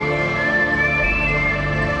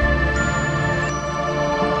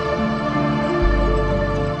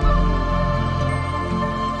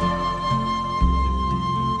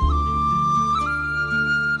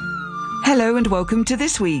and welcome to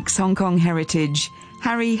this week's Hong Kong Heritage.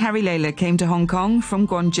 Harry Layla came to Hong Kong from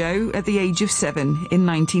Guangzhou at the age of 7 in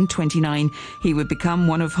 1929. He would become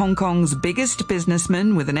one of Hong Kong's biggest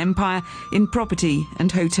businessmen with an empire in property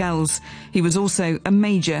and hotels. He was also a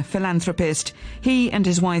major philanthropist. He and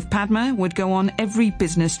his wife Padma would go on every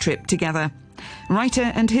business trip together. Writer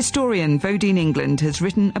and historian Vodine England has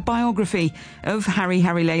written a biography of Harry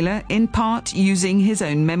Layla, in part using his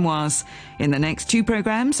own memoirs. In the next two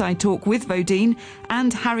programmes, I talk with Vodine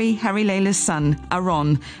and Harry Layla's son,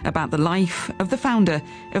 Aaron, about the life of the founder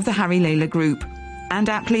of the Harry Layla Group. And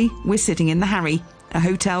aptly, we're sitting in the Harry, a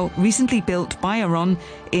hotel recently built by Aaron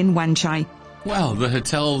in Wan Chai. Well, the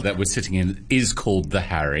hotel that we're sitting in is called the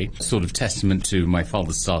Harry, sort of testament to my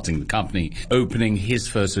father starting the company, opening his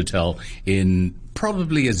first hotel in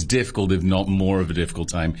probably as difficult, if not more of a difficult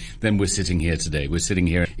time than we're sitting here today. We're sitting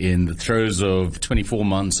here in the throes of 24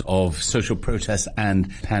 months of social protest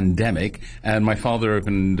and pandemic, and my father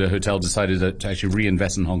opened a hotel, decided to actually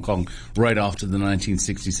reinvest in Hong Kong right after the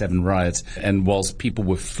 1967 riots, and whilst people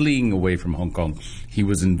were fleeing away from Hong Kong, he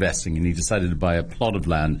was investing, and he decided to buy a plot of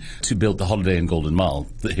land to build the Holiday Inn Golden Mile,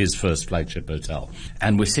 his first flagship hotel.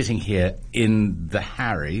 And we're sitting here in the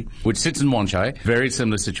Harry, which sits in Wan Chai. Very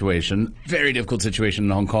similar situation, very difficult situation in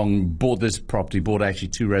Hong Kong. Bought this property, bought actually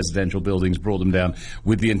two residential buildings, brought them down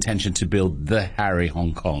with the intention to build the Harry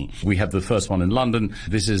Hong Kong. We have the first one in London.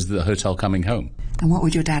 This is the hotel coming home. And what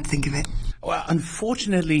would your dad think of it? Well,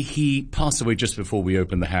 unfortunately, he passed away just before we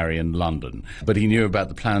opened the Harry in London. But he knew about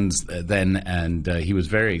the plans then, and he was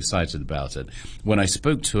very excited about it. When I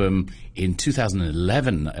spoke to him in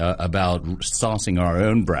 2011 about starting our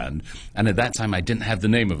own brand, and at that time I didn't have the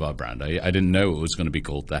name of our brand. I didn't know it was going to be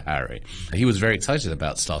called the Harry. He was very excited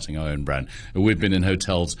about starting our own brand. We've been in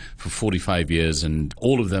hotels for 45 years, and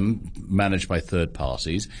all of them managed by third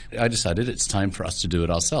parties. I decided it's time for us to do it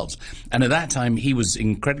ourselves. And at that time, he was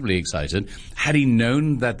incredibly excited. Had he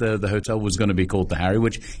known that the hotel was going to be called the Harry,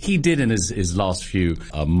 which he did in his last few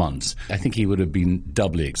months, I think he would have been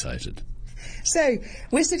doubly excited. So,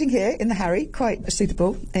 we're sitting here in the Harry, quite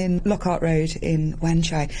suitable, in Lockhart Road in Wan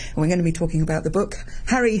Chai. And we're going to be talking about the book,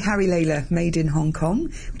 Harry Layla, Made in Hong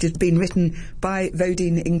Kong, which has been written by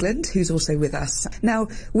Vodine England, who's also with us. Now,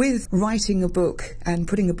 with writing a book and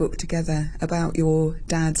putting a book together about your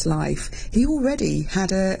dad's life, he already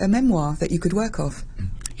had a memoir that you could work off.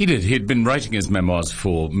 He did. He'd been writing his memoirs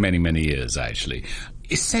for many, many years, actually.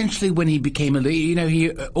 Essentially, when he became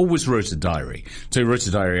he always wrote a diary. So he wrote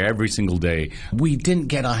a diary every single day. We didn't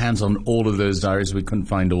get our hands on all of those diaries. We couldn't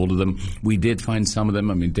find all of them. We did find some of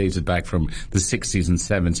them, dated back from the 60s and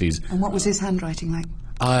 70s. And what was his handwriting like?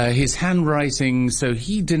 His handwriting, so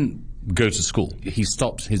he didn't go to school. He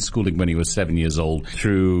stopped his schooling when he was 7 years old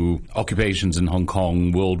through occupations in Hong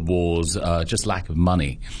Kong, world wars, just lack of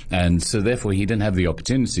money. And so therefore he didn't have the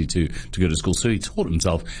opportunity to go to school. So he taught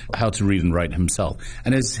himself how to read and write himself.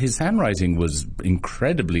 And his handwriting was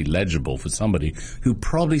incredibly legible for somebody who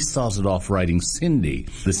probably started off writing the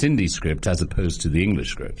Sindhi script as opposed to the English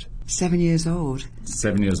script. 7 years old?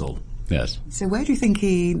 7 years old. Yes. So where do you think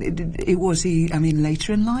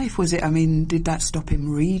later in life? Was it, did that stop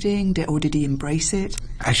him reading, or did he embrace it?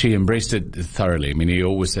 Actually, he embraced it thoroughly. He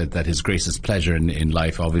always said that his greatest pleasure in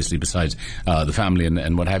life, obviously besides the family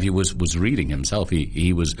and what have you, was reading himself.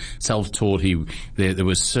 He was self-taught. There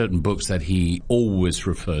were certain books that he always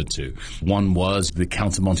referred to. One was The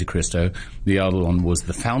Count of Monte Cristo. The other one was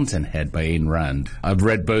The Fountainhead by Ayn Rand. I've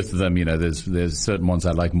read both of them. There's certain ones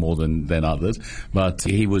I like more than others. But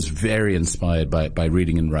he was very inspired by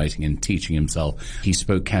reading and writing and teaching himself. He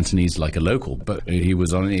spoke Cantonese like a local, but he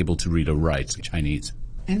was unable to read or write Chinese.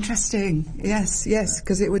 Interesting. Yes,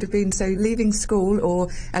 because it would have been, so leaving school, or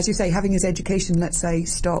as you say, having his education, let's say,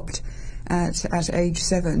 stopped at age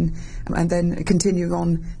 7, and then continuing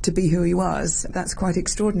on to be who he was. That's quite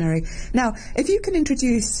extraordinary. Now, if you can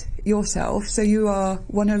introduce yourself. So you are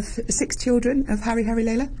one of 6 children of Harry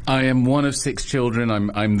Layla? I am one of 6 children.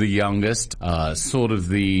 I'm the youngest,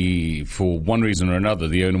 for one reason or another,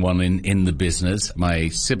 the only one in the business. My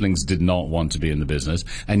siblings did not want to be in the business.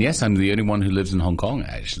 And yes, I'm the only one who lives in Hong Kong,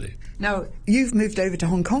 actually. Now, you've moved over to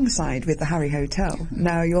Hong Kong side with the Harry Hotel.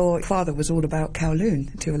 Now, your father was all about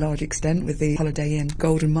Kowloon to a large extent with the Holiday Inn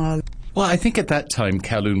Golden Mile. Well, I think at that time,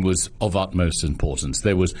 Kowloon was of utmost importance.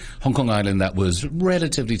 There was Hong Kong Island that was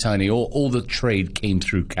relatively tiny. All the trade came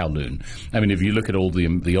through Kowloon. I mean, if you look at all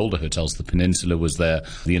the older hotels, the Peninsula was there,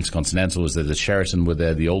 the Intercontinental was there, the Sheraton were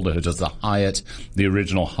there, the older hotels, the Hyatt, the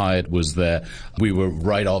original Hyatt was there. We were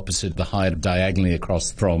right opposite the Hyatt, diagonally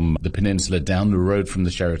across from the Peninsula, down the road from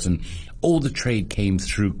the Sheraton. All the trade came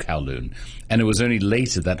through Kowloon. And it was only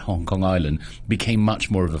later that Hong Kong Island became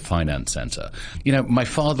much more of a finance center. You know, my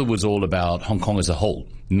father was all about Hong Kong as a whole,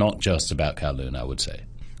 not just about Kowloon, I would say.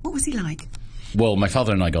 What was he like? Well, my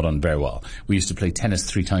father and I got on very well. We used to play tennis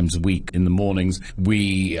 3 times a week in the mornings.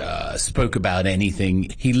 We spoke about anything.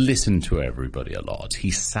 He listened to everybody a lot.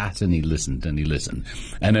 He sat and he listened and he listened.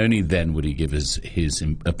 And only then would he give his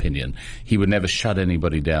opinion. He would never shut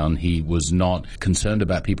anybody down. He was not concerned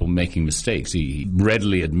about people making mistakes. He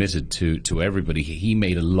readily admitted to everybody he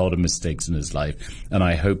made a lot of mistakes in his life. And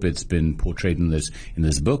I hope it's been portrayed in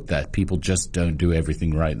this book that people just don't do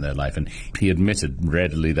everything right in their life. And he admitted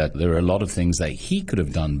readily that there are a lot of things that he could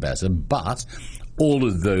have done better, but all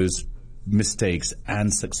of those mistakes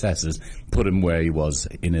and successes put him where he was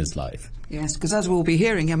in his life. Yes, because as we'll be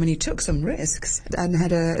hearing, I mean, he took some risks and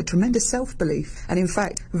had a tremendous self-belief. And in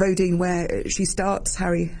fact, Vodine, where she starts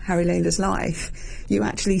Harry Layla's life, you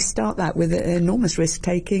actually start that with enormous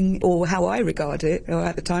risk-taking, or how I regard it, or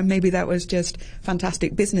at the time, maybe that was just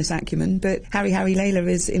fantastic business acumen, but Harry Layla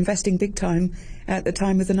is investing big time at the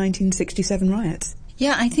time of the 1967 riots.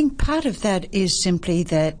 Yeah, I think part of that is simply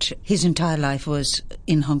that his entire life was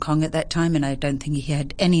in Hong Kong at that time, and I don't think he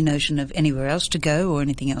had any notion of anywhere else to go or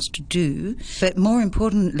anything else to do. But more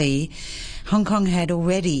importantly, Hong Kong had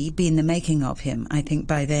already been the making of him, I think,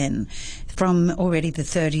 by then, from already the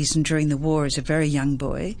 30s and during the war as a very young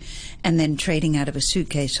boy, and then trading out of a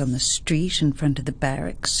suitcase on the street in front of the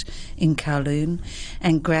barracks in Kowloon,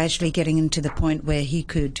 and gradually getting into the point where he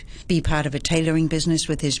could be part of a tailoring business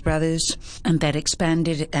with his brothers, and that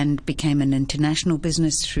expanded and became an international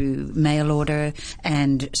business through mail order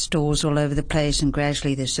and stores all over the place, and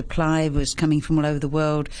gradually the supply was coming from all over the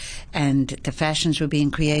world, and the fashions were being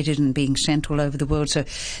created and being sent all over the world. So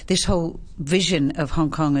this whole vision of Hong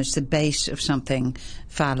Kong as the base of something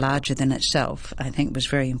far larger than itself, I think, was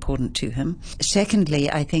very important to him. Secondly,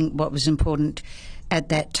 I think what was important at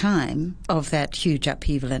that time of that huge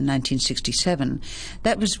upheaval in 1967,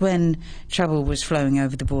 that was when trouble was flowing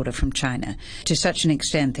over the border from China to such an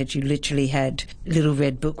extent that you literally had little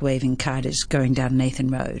red book waving cadres going down Nathan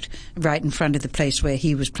Road right in front of the place where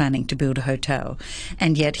he was planning to build a hotel.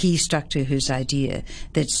 And yet he stuck to his idea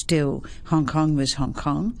that still Hong Kong was Hong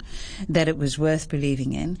Kong, that it was worth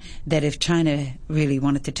believing in, that if China really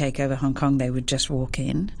wanted to take over Hong Kong, they would just walk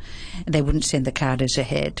in. They wouldn't send the cadres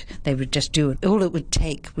ahead. They would just do it. All it would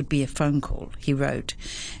take would be a phone call, he wrote.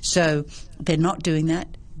 So they're not doing that.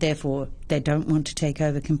 Therefore, they don't want to take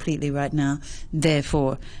over completely right now.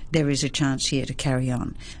 Therefore, there is a chance here to carry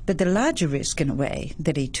on. But the larger risk, in a way,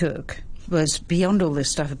 that he took was beyond all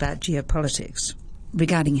this stuff about geopolitics.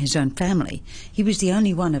 Regarding his own family, he was the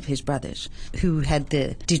only one of his brothers who had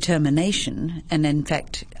the determination and, in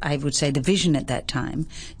fact, I would say the vision at that time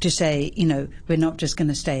to say, you know, we're not just going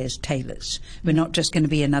to stay as tailors. We're not just going to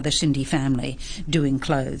be another Cindy family doing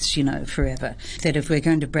clothes, you know, forever. That if we're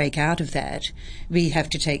going to break out of that, we have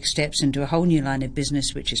to take steps into a whole new line of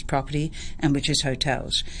business, which is property and which is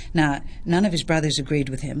hotels. Now, none of his brothers agreed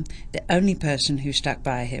with him. The only person who stuck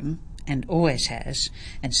by him, and always has,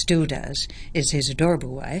 and still does, is his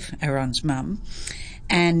adorable wife, Aaron's mum.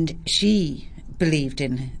 And she believed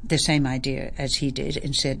in the same idea as he did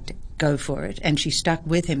and said, go for it. And she stuck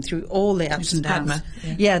with him through all the ups and downs.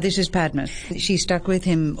 Padma. Yeah, this is Padma. She stuck with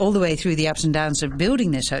him all the way through the ups and downs of building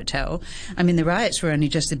this hotel. I mean, the riots were only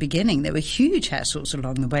just the beginning. There were huge hassles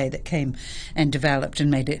along the way that came and developed and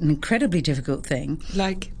made it an incredibly difficult thing.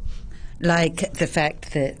 Like the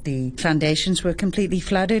fact that the foundations were completely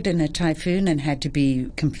flooded in a typhoon and had to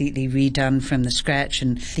be completely redone from the scratch,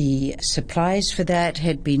 and the supplies for that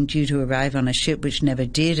had been due to arrive on a ship which never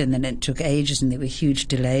did, and then it took ages and there were huge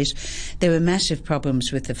delays. There were massive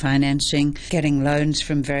problems with the financing, getting loans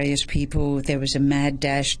from various people. There was a mad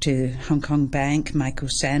dash to Hong Kong Bank, Michael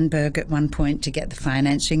Sandberg at one point, to get the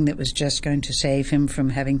financing that was just going to save him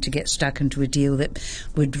from having to get stuck into a deal that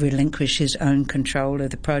would relinquish his own control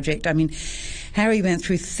of the project. I mean, Harry went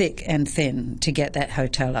through thick and thin to get that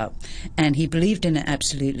hotel up, and he believed in it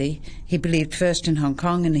absolutely. He believed first in Hong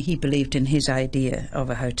Kong, and he believed in his idea of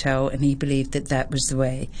a hotel, and he believed that that was the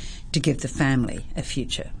way to give the family a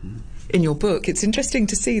future. In your book, it's interesting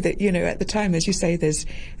to see that, you know, at the time, as you say,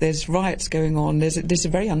 there's riots going on. There's a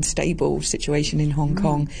very unstable situation in Hong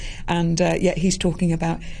Kong, and yet he's talking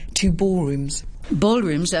about 2 ballrooms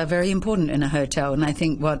Ballrooms are very important in a hotel, and I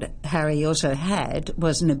think what Harry also had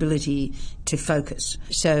was an ability to focus.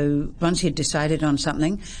 So once he'd decided on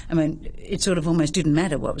something, I mean, it sort of almost didn't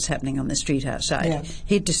matter what was happening on the street outside. Yeah.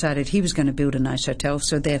 He'd decided he was going to build a nice hotel,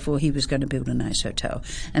 so therefore he was going to build a nice hotel,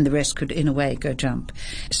 and the rest could, in a way, go jump.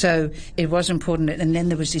 So it was important, and then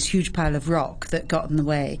there was this huge pile of rock that got in the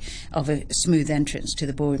way of a smooth entrance to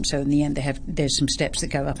the ballroom. So in the end, there's some steps that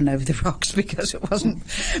go up and over the rocks because it wasn't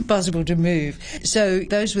possible to move. So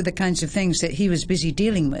those were the kinds of things that he was busy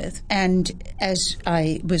dealing with. And as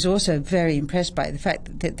I was also very impressed by the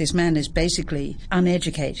fact that this man is basically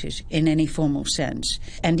uneducated in any formal sense.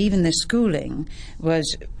 And even the schooling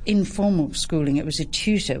was informal schooling. It was a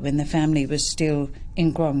tutor when the family was still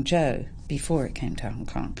in Guangzhou before it came to Hong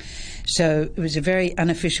Kong. So it was a very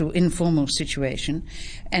unofficial, informal situation.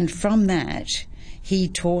 And from that, he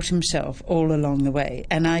taught himself all along the way.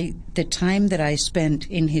 And the time that I spent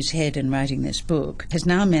in his head in writing this book has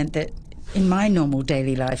now meant that in my normal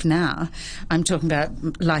daily life now, I'm talking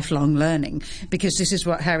about lifelong learning, because this is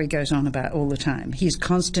what Harry goes on about all the time. He's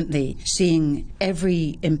constantly seeing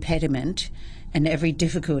every impediment and every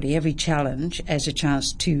difficulty, every challenge as a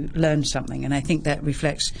chance to learn something. And I think that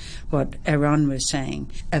reflects what Aaron was saying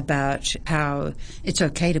about how it's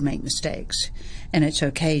okay to make mistakes and it's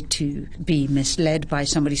okay to be misled by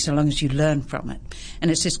somebody so long as you learn from it.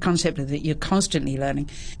 And it's this concept of that you're constantly learning.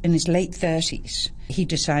 In his late 30s, he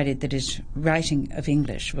decided that his writing of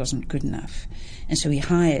English wasn't good enough. And so he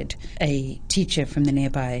hired a teacher from the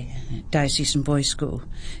nearby diocesan boys' school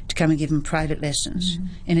to come and give him private lessons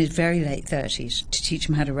in his very late 30s to teach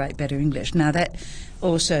him how to write better English. Now, that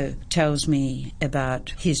also tells me about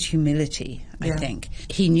his humility, I think.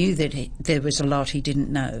 He knew that there was a lot he didn't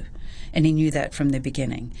know, and he knew that from the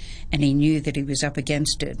beginning. And he knew that he was up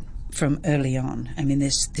against it from early on. I mean,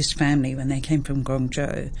 this family, when they came from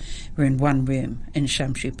Guangzhou, were in one room in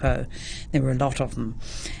Shamshupo. There were a lot of them.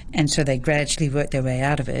 And so they gradually worked their way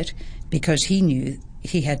out of it because he knew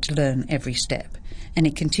he had to learn every step. And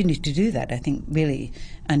he continued to do that, I think, really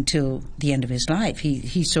until the end of his life.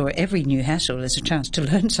 He saw every new hassle as a chance to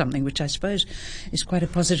learn something, which I suppose is quite a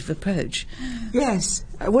positive approach. Yes.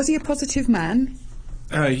 Was he a positive man?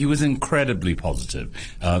 He was incredibly positive,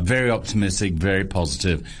 very optimistic, very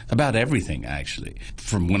positive about everything, actually.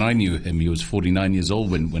 From when I knew him, he was 49 years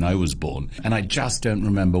old when I was born, and I just don't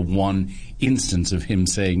remember one instance of him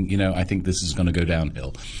saying, I think this is going to go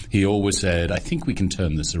downhill. He always said, I think we can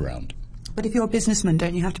turn this around. But if you're a businessman,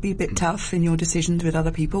 don't you have to be a bit tough in your decisions with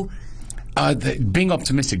other people? Being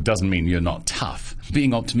optimistic doesn't mean you're not tough.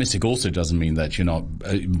 Being optimistic also doesn't mean that you're not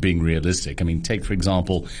being realistic. I mean, take, for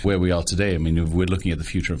example, where we are today. I mean, if we're looking at the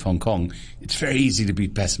future of Hong Kong, it's very easy to be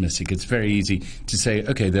pessimistic. It's very easy to say,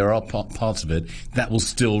 okay, there are parts of it that will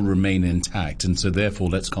still remain intact, and so therefore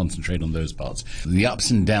let's concentrate on those parts. The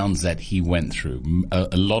ups and downs that he went through,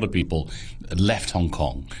 a lot of people left Hong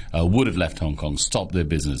Kong, would have left Hong Kong, stopped their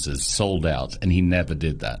businesses, sold out, and he never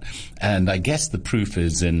did that. And I guess the proof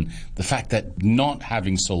is in the fact that not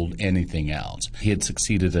having sold anything out, he had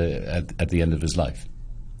succeeded at the end of his life.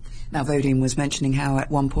 Now, Vodin was mentioning how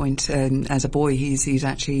at one point, as a boy, he's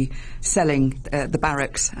actually selling the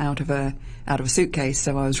barracks out of a suitcase.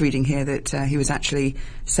 So I was reading here that he was actually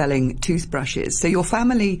selling toothbrushes. So your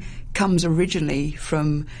family comes originally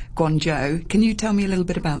from Guangzhou. Can you tell me a little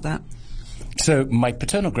bit about that? So my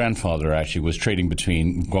paternal grandfather actually was trading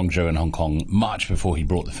between Guangzhou and Hong Kong much before he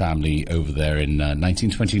brought the family over there in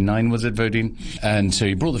 1929, was it, Vodin? And so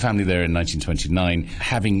he brought the family there in 1929,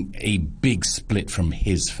 having a big split from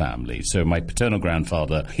his family. So my paternal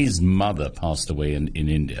grandfather, his mother passed away in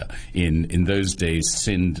India. In those days,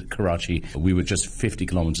 Sindh, Karachi, we were just 50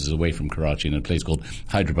 kilometers away from Karachi in a place called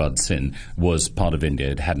Hyderabad. Sindh was part of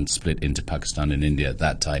India. It hadn't split into Pakistan and India at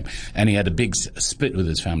that time. And he had a big split with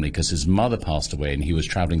his family because his mother passed away and he was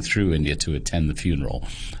traveling through India to attend the funeral.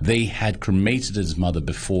 They had cremated his mother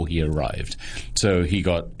before he arrived. So he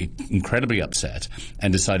got incredibly upset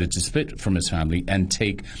and decided to split from his family and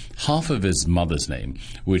take half of his mother's name,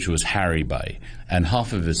 which was Harry Bai, and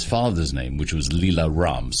half of his father's name, which was Leela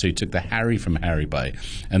Ram. So he took the Harry from Harry Bai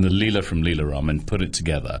and the Leela from Leela Ram and put it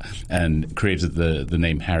together and created the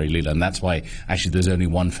name Harry Leela. And that's why actually there's only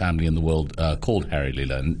one family in the world called Harry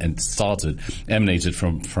Leela, and emanated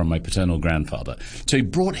from my paternal grandfather. So he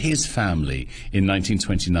brought his family in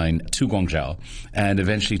 1929 to Guangzhou and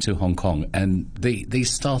eventually to Hong Kong. And they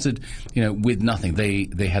started, with nothing.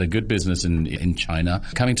 They had a good business in China.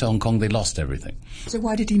 Coming to Hong Kong, they lost everything. So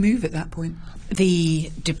why did he move at that point? The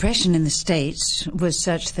depression in the States was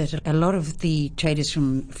such that a lot of the traders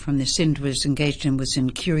from the Sindh was engaged in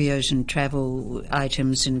curios and travel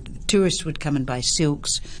items, and tourists would come and buy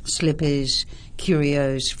silks, slippers,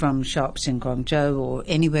 curios from shops in Guangzhou or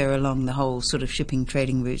anywhere along the whole sort of shipping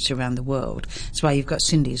trading routes around the world. That's why you've got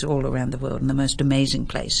Cindy's all around the world in the most amazing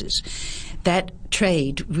places. That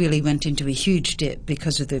trade really went into a huge dip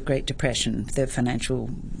because of the Great Depression, the financial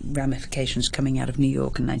ramifications coming out of New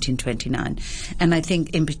York in 1929. And I think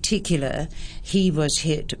in particular, he was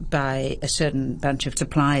hit by a certain bunch of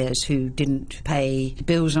suppliers who didn't pay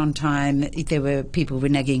bills on time. There were people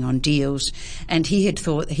reneging on deals. And he had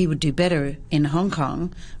thought that he would do better in Hong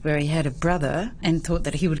Kong, where he had a brother, and thought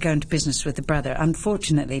that he would go into business with the brother.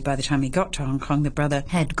 Unfortunately, by the time he got to Hong Kong, the brother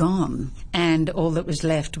had gone. And all that was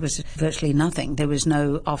left was virtually nothing. There was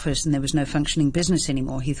no office and there was no functioning business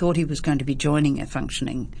anymore. He thought he was going to be joining a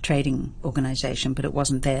functioning trading organization, but it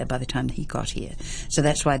wasn't there by the time he got here. So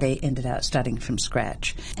that's why they ended up starting from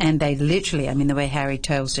scratch. And they literally, I mean, the way Harry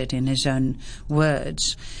tells it in his own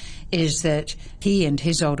words, is that he and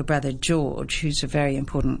his older brother George, who's a very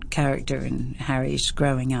important character in Harry's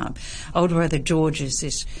growing up, older brother George is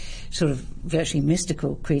this sort of virtually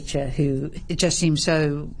mystical creature who it just seems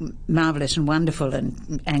so marvellous and wonderful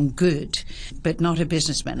and good, but not a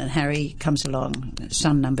businessman. And Harry comes along,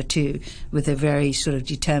 son number 2, with a very sort of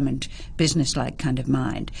determined business-like kind of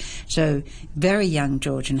mind. So very young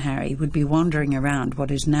George and Harry would be wandering around what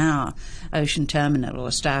is now Ocean Terminal or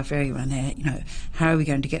Star Ferry Run there, you know, how are we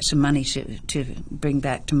going to get some money to bring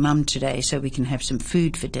back to Mum today so we can have some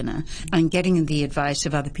food for dinner, and getting the advice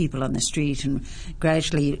of other people on the street and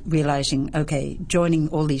gradually realizing, okay, joining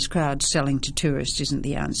all these crowds selling to tourists isn't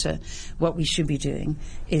the answer. What we should be doing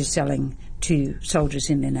is selling to soldiers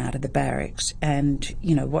in and out of the barracks. And,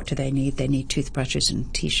 you know, what do they need? They need toothbrushes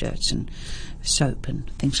and T-shirts and soap and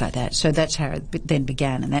things like that. So that's how it then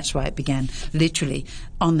began, and that's why it began literally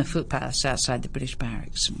on the footpaths outside the British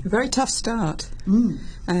barracks. A very tough start.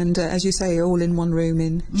 And as you say, all in one room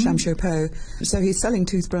in Sham Shui Po. So he's selling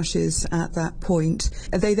toothbrushes at that point.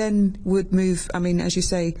 They then would move, I mean, as you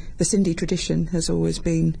say, the Cindy tradition has always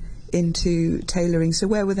been into tailoring. So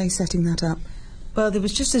where were they setting that up? Well, there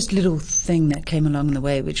was just this little thing that came along the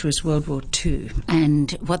way, which was World War II.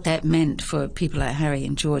 And what that meant for people like Harry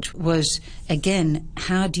and George was, again,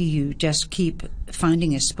 how do you just keep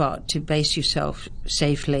finding a spot to base yourself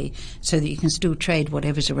safely so that you can still trade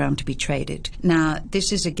whatever's around to be traded. Now,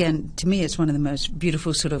 this is, again, to me, it's one of the most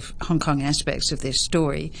beautiful sort of Hong Kong aspects of this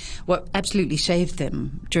story. What absolutely saved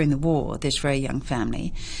them during the war, this very young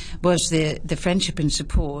family, was the friendship and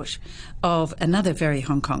support of another very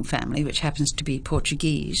Hong Kong family, which happens to be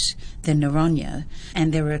Portuguese, the Noronha,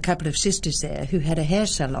 and there were a couple of sisters there who had a hair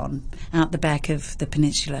salon out the back of the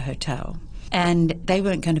Peninsula Hotel. And they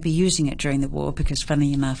weren't going to be using it during the war because,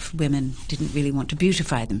 funnily enough, women didn't really want to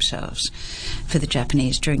beautify themselves for the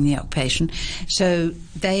Japanese during the occupation. So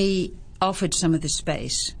they offered some of the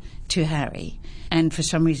space to Harry, and for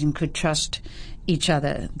some reason could trust each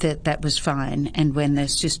other that that was fine. And when their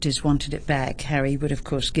sisters wanted it back, Harry would, of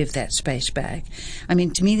course, give that space back. I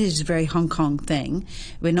mean, to me, this is a very Hong Kong thing.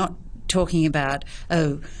 We're not talking about,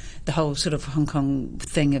 the whole sort of Hong Kong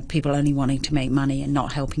thing of people only wanting to make money and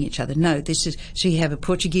not helping each other. No, this is, so you have a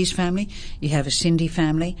Portuguese family, you have a Cindy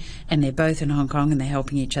family, and they're both in Hong Kong and they're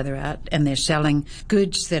helping each other out, and they're selling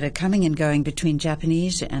goods that are coming and going between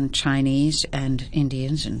Japanese and Chinese and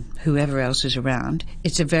Indians and whoever else is around.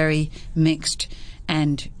 It's a very mixed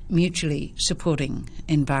and mutually supporting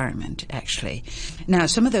environment, actually. Now,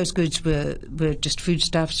 some of those goods were just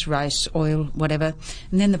foodstuffs, rice, oil, whatever.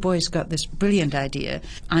 And then the boys got this brilliant idea.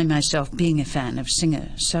 I myself, being a fan of Singer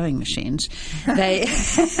sewing machines, they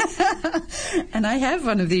and I have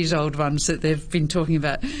one of these old ones that they've been talking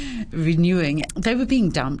about renewing. They were being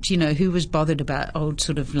dumped. You know, who was bothered about old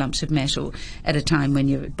sort of lumps of metal at a time when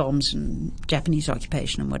you're bombs and Japanese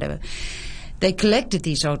occupation and whatever. They collected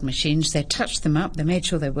these old machines, they touched them up, they made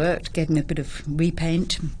sure they worked, gave them a bit of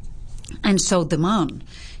repaint, and sold them on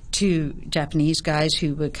to Japanese guys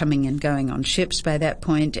who were coming and going on ships by that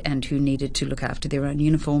point and who needed to look after their own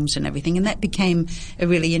uniforms and everything. And that became a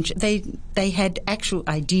really they had actual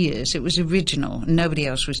ideas. It was original. Nobody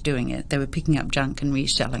else was doing it. They were picking up junk and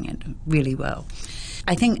reselling it really well.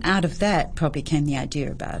 I think out of that probably came the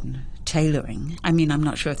idea about tailoring. I mean, I'm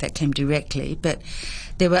not sure if that came directly, but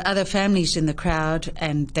there were other families in the crowd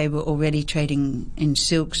and they were already trading in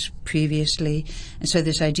silks previously. And so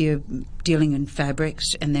this idea of dealing in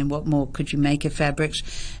fabrics, and then what more could you make of fabrics?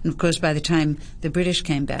 And of course, by the time the British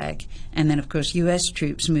came back, and then of course US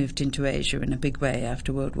troops moved into Asia in a big way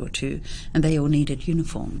after World War II, and they all needed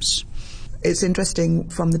uniforms. It's interesting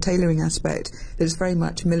from the tailoring aspect that it's very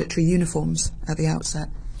much military uniforms at the outset.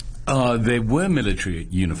 There were military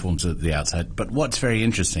uniforms at the outset, but what's very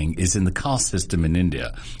interesting is in the caste system in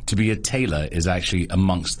India, to be a tailor is actually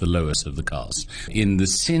amongst the lowest of the castes. In the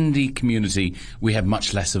Sindhi community, we have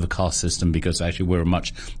much less of a caste system because actually we're a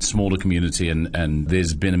much smaller community, and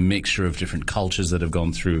there's been a mixture of different cultures that have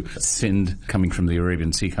gone through Sindh, coming from the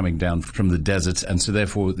Arabian Sea, coming down from the deserts, and so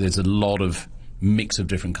therefore there's a lot of mix of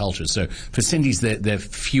different cultures. So for Sindhis, there are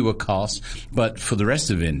fewer castes, but for the rest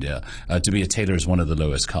of India, to be a tailor is one of the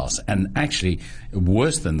lowest castes. And actually,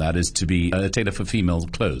 worse than that is to be a tailor for female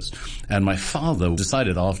clothes. And my father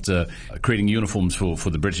decided, after creating uniforms for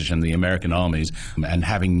the British and the American armies and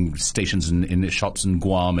having stations in shops in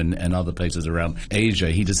Guam and other places around Asia,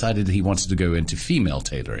 he decided he wanted to go into female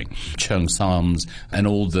tailoring, cheongsams and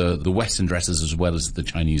all the Western dresses as well as the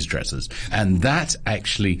Chinese dresses. And that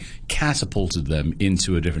actually catapulted them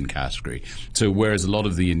into a different category. So whereas a lot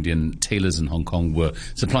of the Indian tailors in Hong Kong were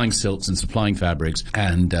supplying silks and supplying fabrics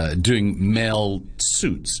and doing male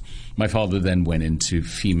suits, my father then went into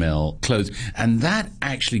female clothes, and that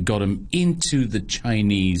actually got him into the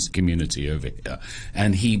Chinese community over here.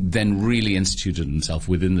 And he then really instituted himself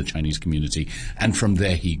within the Chinese community, and from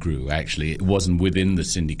there he grew, actually. It wasn't within the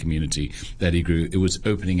Sindhi community that he grew. It was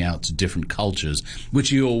opening out to different cultures, which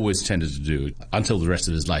he always tended to do until the rest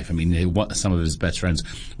of his life. I mean, some of his best friends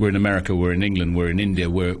were in America, were in England, were in India,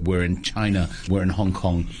 were in China, were in Hong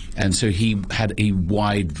Kong, and so he had a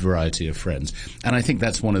wide variety of friends. And I think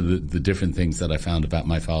that's one of the different things that I found about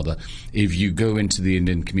my father. If you go into the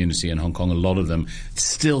Indian community in Hong Kong, a lot of them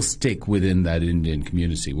still stick within that Indian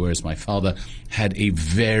community, whereas my father had a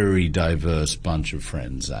very diverse bunch of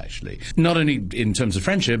friends, actually. Not only in terms of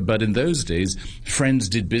friendship, but in those days, friends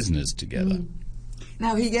did business together.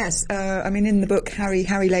 Now, in the book, Harry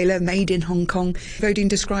Layla, Made in Hong Kong, Bodine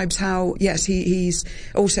describes how, yes, he's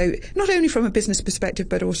also, not only from a business perspective,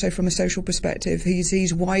 but also from a social perspective,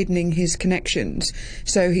 he's widening his connections.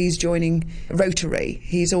 So he's joining Rotary.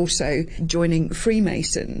 He's also joining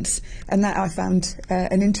Freemasons. And that I found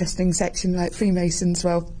an interesting section, like Freemasons,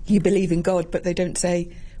 well, you believe in God, but they don't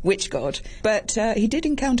say which God. But he did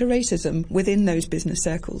encounter racism within those business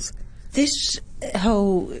circles. This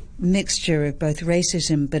whole mixture of both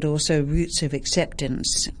racism but also roots of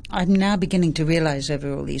acceptance, I'm now beginning to realize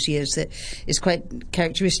over all these years that is quite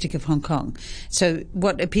characteristic of Hong Kong. So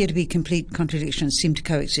what appear to be complete contradictions seem to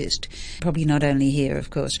coexist, probably not only here, of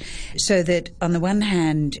course. So that on the one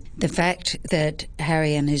hand, the fact that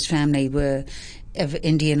Harry and his family were of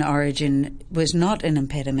Indian origin was not an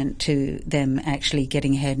impediment to them actually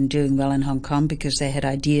getting ahead and doing well in Hong Kong, because they had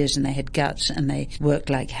ideas and they had guts and they worked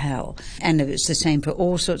like hell. And it's the same for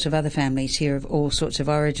all sorts of other families here of all sorts of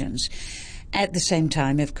origins. At the same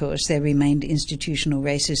time, of course, there remained institutional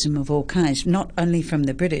racism of all kinds, not only from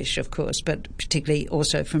the British, of course, but particularly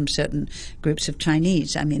also from certain groups of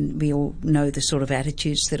Chinese. I mean, we all know the sort of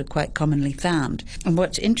attitudes that are quite commonly found. And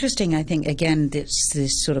what's interesting, I think, again, it's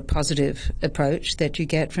this sort of positive approach that you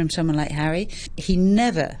get from someone like Harry. He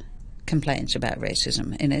never complains about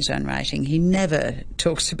racism in his own writing. He never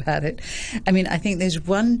talks about it. I mean, I think there's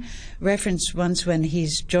one reference once when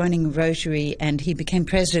he's joining Rotary and he became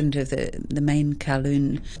president of the main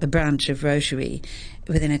Kowloon, the branch of Rotary,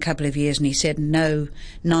 within a couple of years, and he said no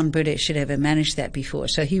non-British should ever manage that before.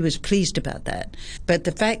 So he was pleased about that. But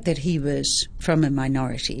the fact that he was from a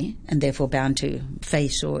minority and therefore bound to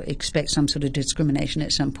face or expect some sort of discrimination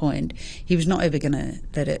at some point, he was not ever going to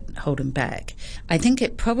let it hold him back. I think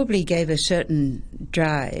it probably gave a certain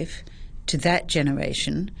drive to that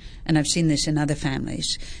generation, and I've seen this in other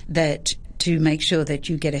families, that to make sure that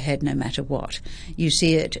you get ahead no matter what. You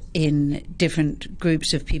see it in different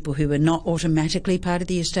groups of people who are not automatically part of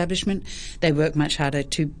the establishment. They work much harder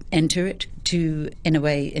to enter it, to, in a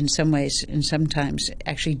way, in some ways, and sometimes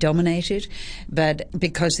actually dominate it, but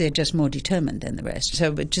because they're just more determined than the rest.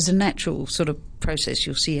 So which is a natural sort of process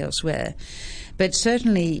you'll see elsewhere. But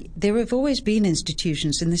certainly there have always been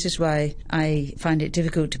institutions, and this is why I find it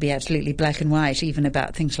difficult to be absolutely black and white, even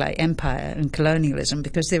about things like empire and colonialism,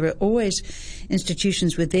 because there are always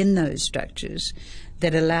institutions within those structures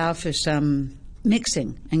that allow for some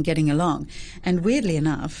mixing and getting along. And weirdly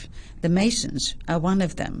enough, the Masons are one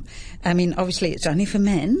of them. I mean, obviously it's only for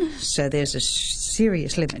men, so there's a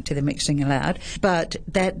serious limit to the mixing allowed. But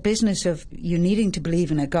that business of you needing to believe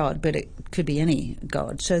in a god, but it could be any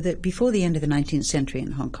god, so that before the end of the 19th century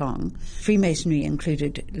in Hong Kong, Freemasonry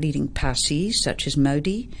included leading Parsis such as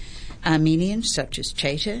Modi, Armenians such as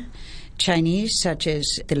Chater, Chinese, such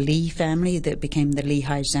as the Li family that became the Li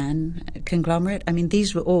Haizan conglomerate. I mean,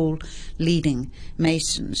 these were all leading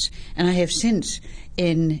Masons. And I have since,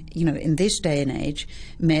 in this day and age,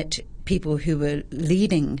 met people who were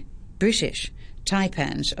leading British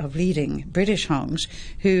taipans of leading British Hongs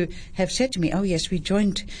who have said to me, oh yes, we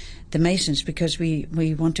joined the Masons because we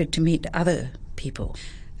wanted to meet other people.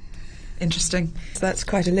 Interesting. That's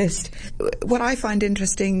quite a list. What I find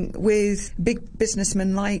interesting with big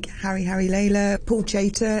businessmen like Harry Layla, Paul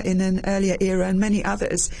Chater in an earlier era and many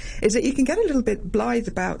others is that you can get a little bit blithe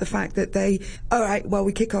about the fact that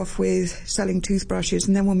we kick off with selling toothbrushes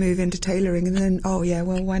and then we'll move into tailoring and then,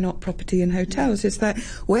 why not property and hotels? It's that,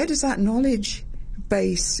 where does that knowledge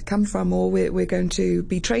base come from? Or we're going to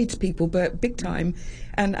be tradespeople, but big time.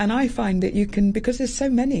 And I find that you can, because there's so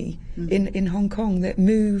many in Hong Kong that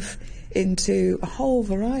move into a whole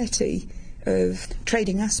variety of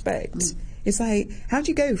trading aspects. It's like, how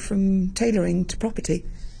do you go from tailoring to property?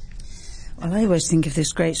 Well, I always think of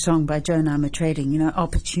this great song by Joan Armatrading,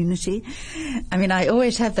 Opportunity. I mean, I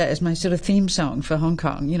always have that as my sort of theme song for Hong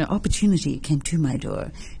Kong. Opportunity came to my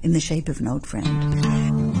door in the shape of an old friend.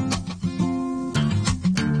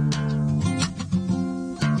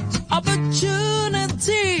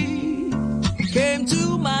 Opportunity came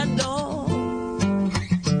to my door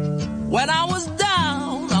when I was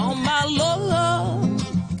down on my luck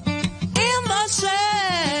in the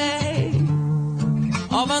shade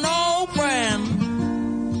of an old friend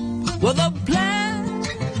with a plan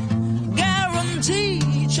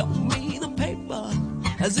guaranteed. Show me the paper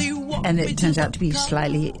as he walked. And it turns out to be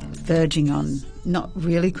slightly verging on not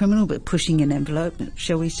really criminal, but pushing an envelope,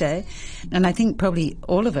 shall we say. And I think probably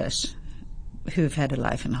all of us who have had a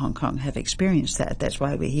life in Hong Kong have experienced that. That's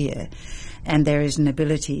why we're here. And there is an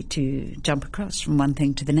ability to jump across from one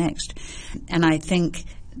thing to the next. And I think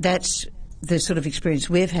that's the sort of experience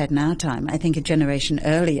we've had in our time. I think a generation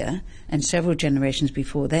earlier and several generations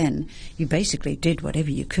before then, you basically did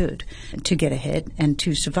whatever you could to get ahead and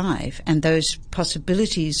to survive. And those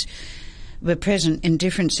possibilities were present in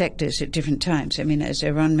different sectors at different times. I mean, as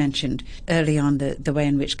Aaron mentioned early on, the way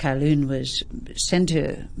in which Kowloon was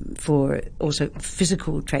centre for also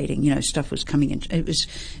physical trading, stuff was coming in. It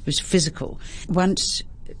was physical. Once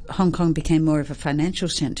Hong Kong became more of a financial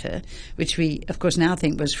centre, which we, of course, now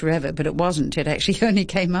think was forever, but it wasn't. It actually only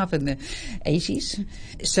came up in the 80s.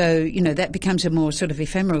 So, that becomes a more sort of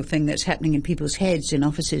ephemeral thing that's happening in people's heads in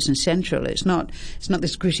offices and central. It's not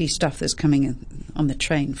this gritty stuff that's coming in on the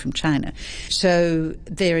train from China. So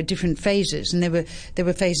there are different phases, and there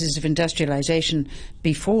were phases of industrialization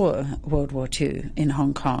before World War II in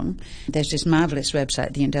Hong Kong. There's this marvelous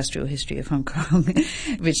website, The Industrial History of Hong Kong,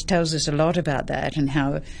 which tells us a lot about that and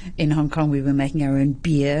how in Hong Kong we were making our own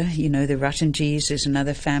beer. The Rattanjis is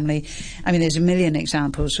another family. I mean, there's a million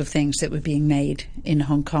examples of things that were being made in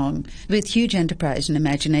Hong Kong with huge enterprise and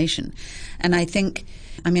imagination. And I think,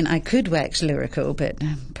 I could wax lyrical, but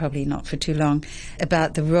probably not for too long,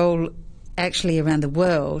 about the role actually around the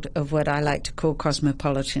world of what I like to call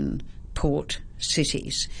cosmopolitan port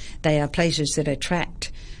cities. They are places that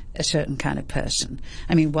attract a certain kind of person.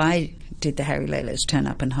 I mean, why did the Harry Laylas turn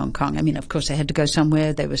up in Hong Kong? I mean, of course, they had to go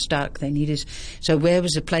somewhere. They were stuck. They needed... So where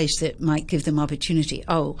was a place that might give them opportunity?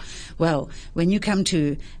 Oh, well, when you come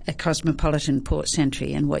to a cosmopolitan port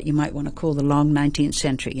century and what you might want to call the long 19th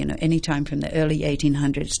century, any time from the early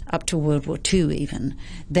 1800s up to World War II even,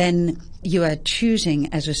 then you are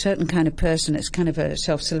choosing as a certain kind of person. It's kind of a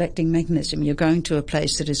self-selecting mechanism. You're going to a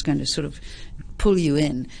place that is going to sort of pull you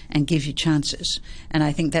in and give you chances. And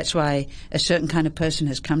I think that's why a certain kind of person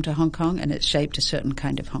has come to Hong Kong, and it's shaped a certain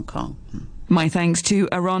kind of Hong Kong. My thanks to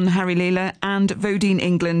Aaron Harry Layla and Vodine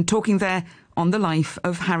England, talking there on the life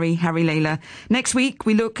of Harry Layla. Next week,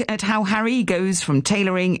 we look at how Harry goes from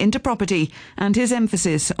tailoring into property and his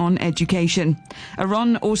emphasis on education.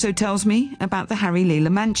 Aaron also tells me about the Harry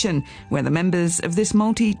Layla mansion, where the members of this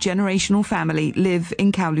multi-generational family live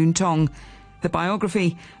in Kowloon Tong. The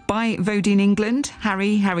biography by Vodine England,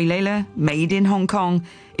 Harry Layla, Made in Hong Kong,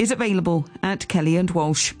 is available at Kelly &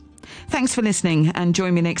 Walsh. Thanks for listening, and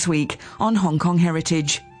join me next week on Hong Kong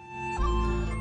Heritage.